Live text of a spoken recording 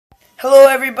Hello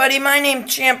everybody, my name's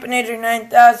Championator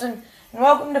 9000 and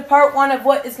welcome to part 1 of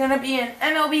what is going to be an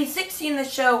MLB 16 The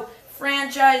Show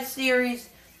franchise series.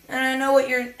 And I know what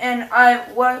you're,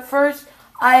 first,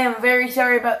 I am very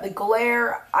sorry about the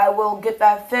glare. I will get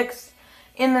that fixed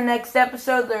in the next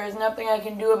episode. There is nothing I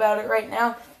can do about it right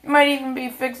now. It might even be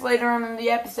fixed later on in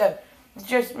the episode. It's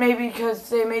just maybe because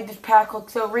they made this pack look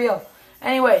so real.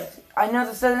 Anyways, I know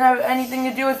this doesn't have anything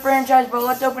to do with franchise, but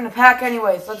let's open the pack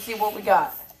anyways. Let's see what we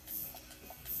got.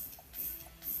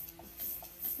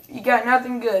 You got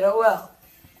nothing good, oh well.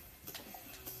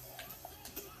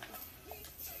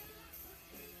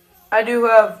 I do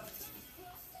have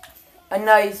a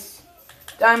nice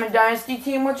Diamond Dynasty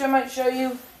team, which I might show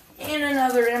you in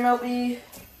another MLB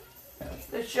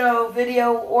The Show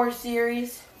video or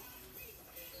series.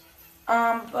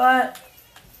 But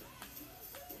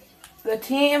the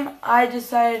team I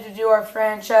decided to do our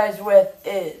franchise with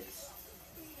is,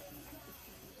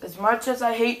 as much as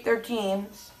I hate their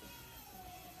teams,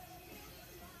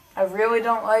 I really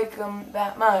don't like them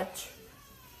that much.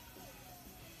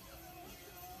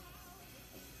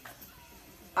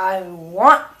 I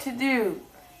want to do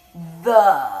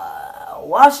the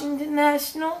Washington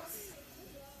Nationals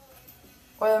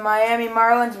or the Miami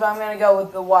Marlins, but I'm going to go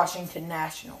with the Washington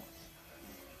Nationals.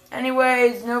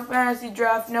 Anyways, no fantasy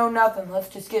draft, no nothing. Let's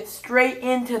just get straight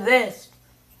into this.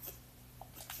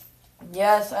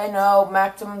 Yes, I know,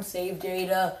 maximum save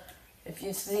data. If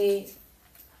you see,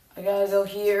 I gotta go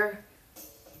here.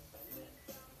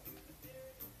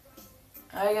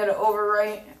 I gotta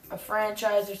overwrite a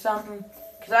franchise or something,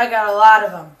 because I got a lot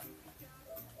of them.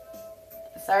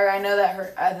 Sorry, I know that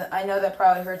hurt. I know that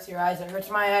probably hurts your eyes. It hurts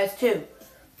my eyes too.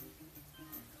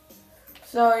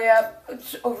 So yeah,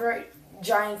 let's overwrite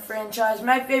giant franchise.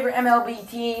 My favorite MLB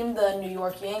team, the New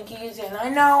York Yankees, and I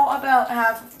know about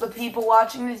half of the people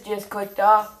watching this just clicked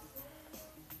off.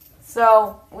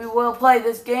 So we will play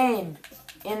this game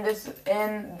in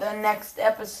the next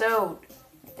episode.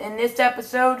 In this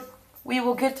episode, we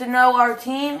will get to know our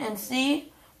team and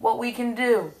see what we can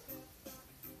do.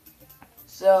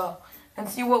 And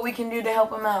see what we can do to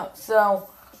help them out. So,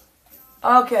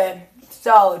 okay,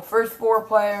 solid. First 4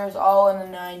 players, all in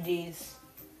the 90s.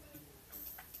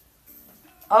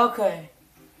 Okay.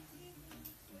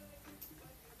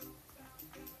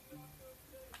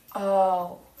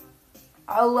 Oh,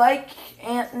 I like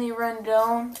Anthony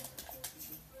Rendon.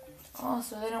 Oh,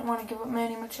 so they don't want to give up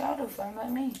Manny Machado, fine by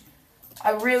me.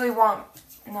 I want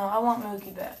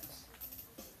Mookie Betts.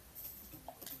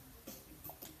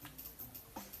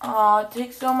 Oh, it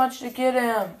takes so much to get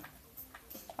him.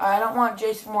 I don't want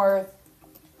Jason Worth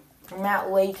or Matt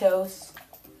Latos.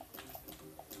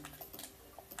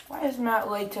 Why is Matt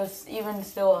Latos even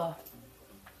still a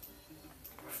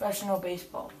professional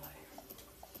baseball player?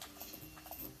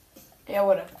 Yeah,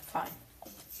 whatever, fine.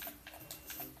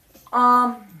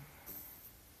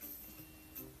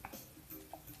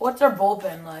 What's our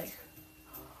bullpen like?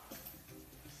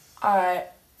 Alright.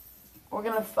 We're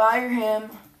going to fire him.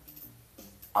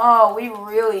 Oh, we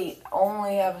really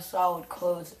only have a solid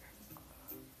closer.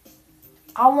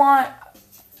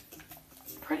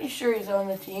 Pretty sure he's on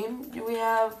the team. Do we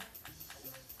have...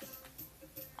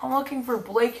 I'm looking for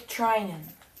Blake Trinan.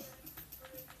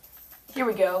 Here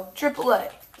we go.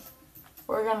 AAA.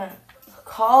 We're going to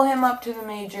call him up to the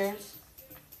majors.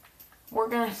 We're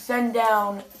going to send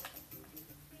down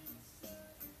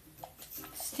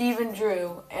Stephen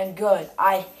Drew, and good.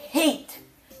 I hate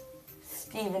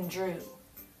Stephen Drew.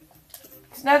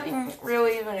 It's nothing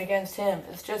really even against him.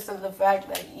 It's just the fact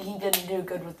that he didn't do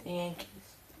good with the Yankees.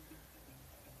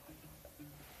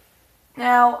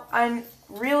 Now, I'm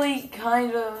really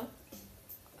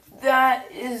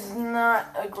that is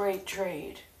not a great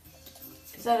trade.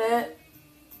 Is that it?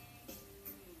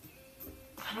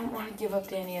 I don't want to give up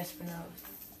Danny Espinosa.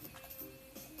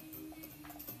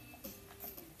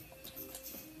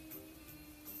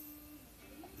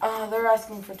 Oh, they're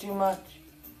asking for too much.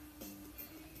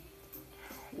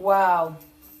 Wow.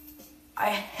 I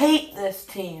hate this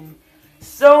team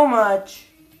so much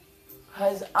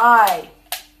because I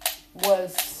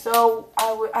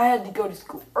had to go to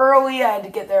school early. I had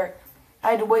to get there. I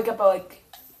had to wake up at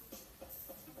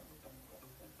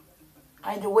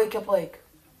I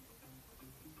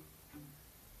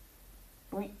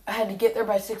had to get there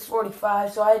by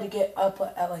 6:45, so I had to get up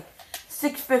at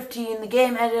 6:15. The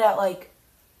game ended at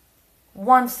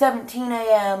 1:17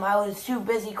 a.m. I was too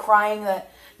busy crying that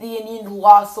the Indians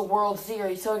lost the World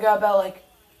Series, so I got about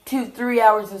 2-3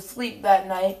 hours of sleep that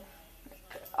night.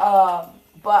 But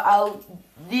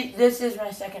this is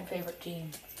my second favorite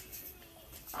team.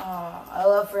 I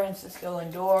love Francisco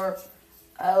Lindor.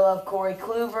 I love Corey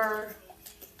Kluber.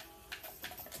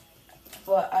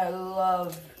 but I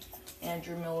love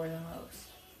Andrew Miller the most.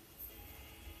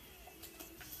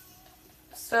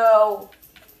 So,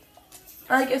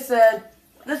 like I said,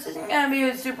 this isn't going to be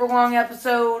a super long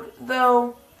episode,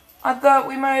 though I thought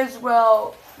we might as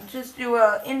well just do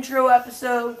an intro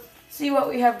episode, see what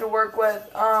we have to work with.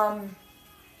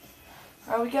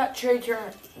 We got Trey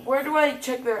Turner. Where do I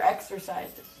check their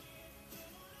exercises?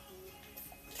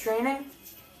 Training?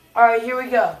 Alright, here we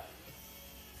go.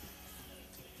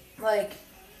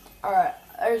 Alright,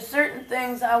 there's certain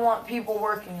things I want people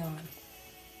working on.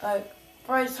 Like,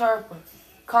 Bryce Harper.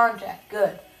 Contact,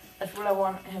 good. That's what I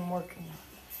want him working on.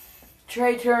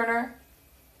 Trey Turner.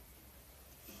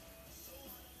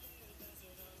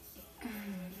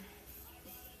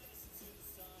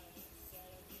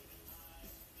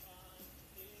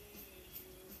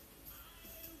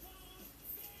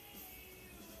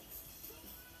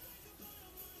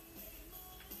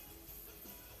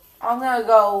 I'm going to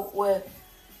go with,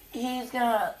 he's going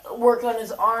to work on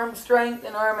his arm strength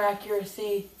and arm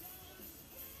accuracy.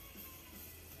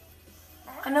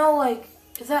 I know,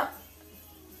 is that,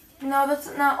 no,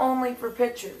 that's not only for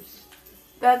pitchers.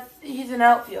 He's an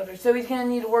outfielder, so he's going to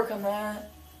need to work on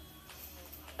that.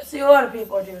 I see a lot of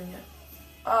people are doing it.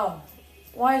 Oh,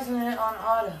 why isn't it on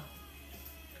auto?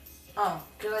 Oh,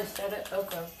 because I said it?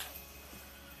 Okay.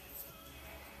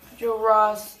 Joe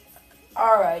Ross.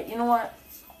 Alright, you know what?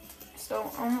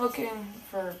 So I'm looking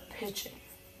for pitching.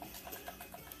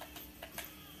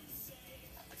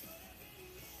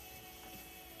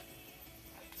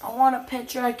 I want a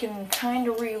pitcher I can kind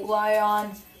of rely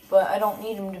on, but I don't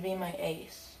need him to be my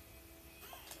ace.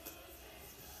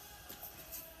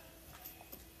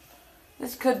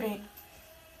 This could be...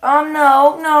 Oh,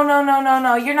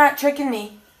 no. You're not tricking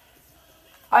me.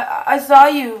 I saw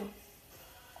you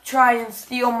try and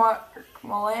steal Mark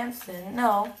Melanson.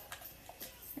 No.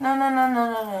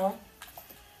 No.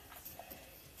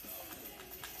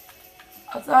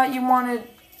 I thought you wanted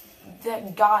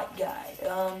that Gott guy.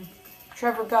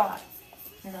 Trevor Gott.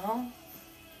 No?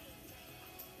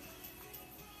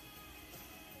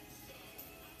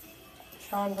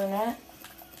 Sean Burnett.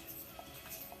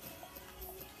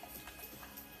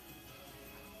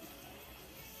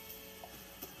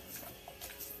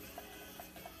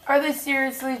 Are they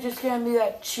seriously just going to be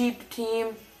that cheap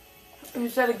team who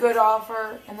said a good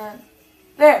offer and then...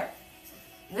 There.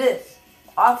 This.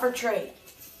 Offer trade.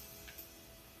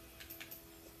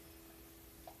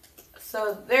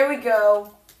 So there we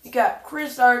go. We got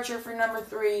Chris Archer for number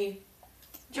 3.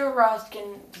 Joe Ross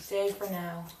can stay for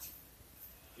now.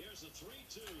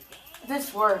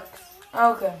 This works.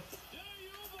 Okay.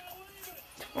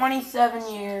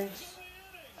 27 years.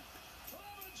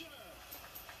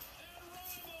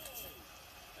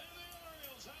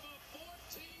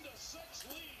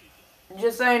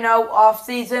 Just so you know, off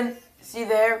season, see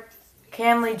there,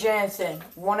 Kenley Jansen,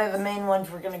 one of the main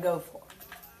ones we're going to go for.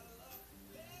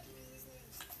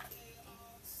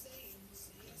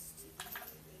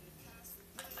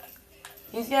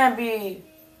 He's going to be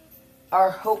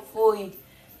our hopefully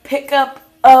pickup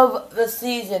of the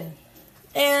season.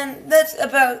 And that's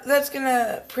going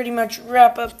to pretty much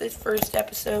wrap up this first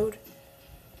episode.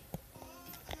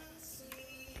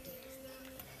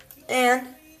 And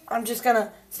I'm just going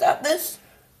to stop this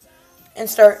and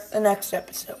start the next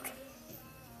episode.